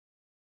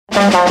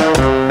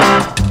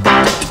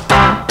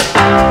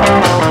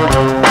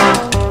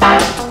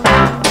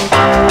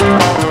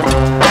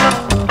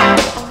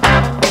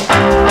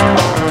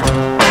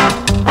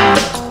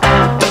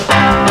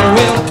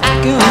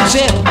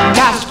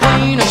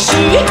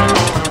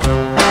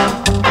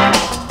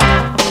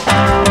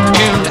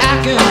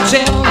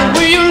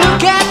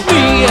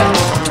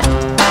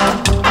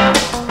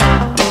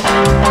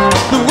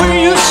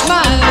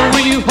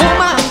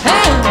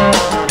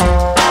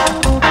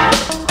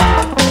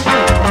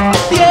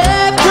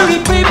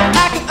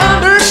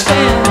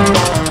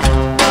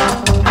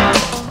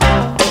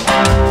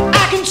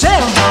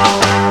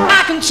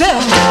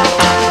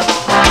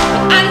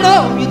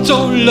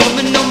Love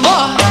me no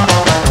more.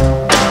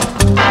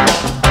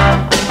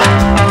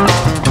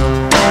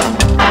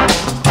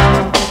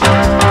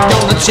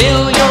 Gonna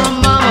tell your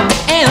mama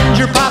and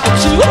your papa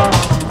too.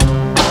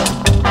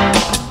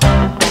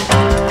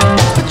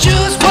 But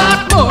just what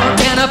more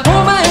can a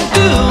poor man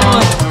do?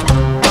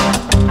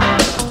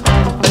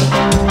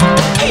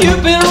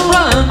 You've been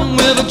running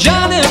with a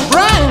Johnny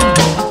Brown.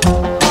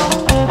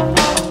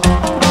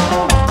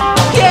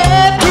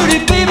 Yeah, pretty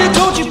baby,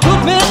 don't you put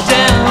me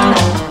down.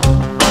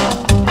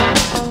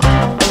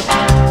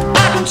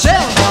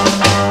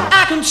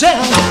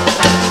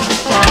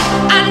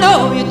 I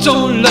know you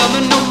don't love me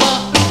no more.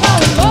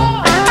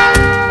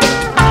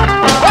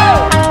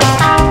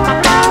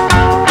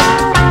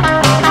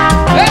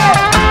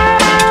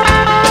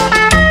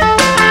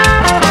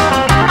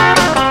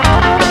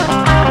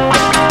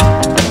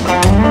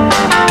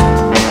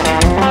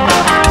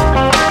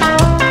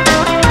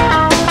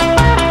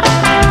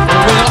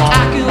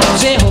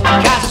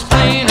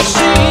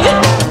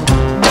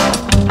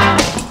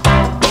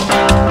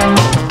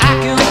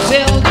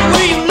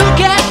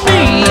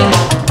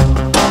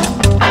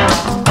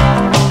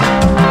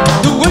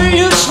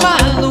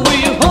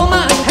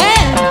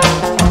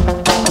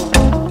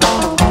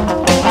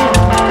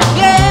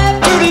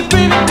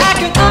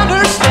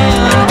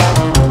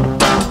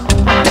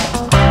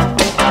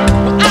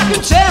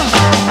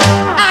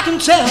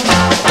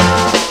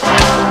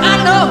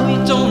 I know you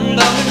don't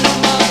love me no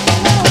more.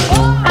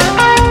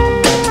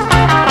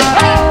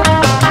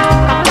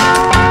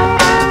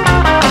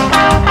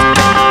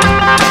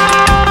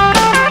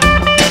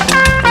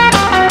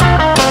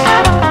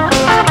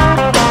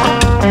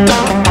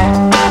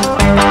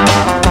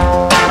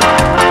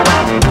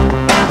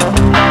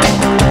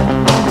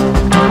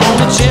 I'm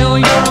gonna tell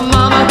your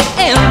mama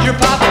and your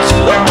papa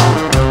too.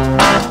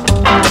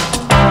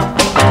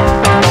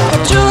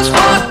 Just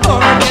what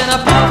more can I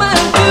put my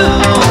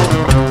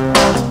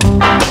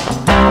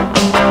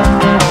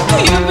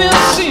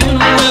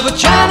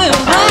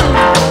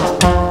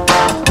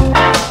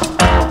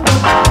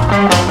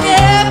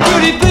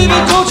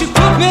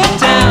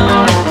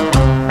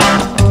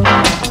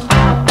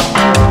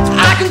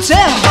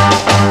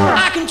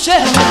I can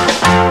tell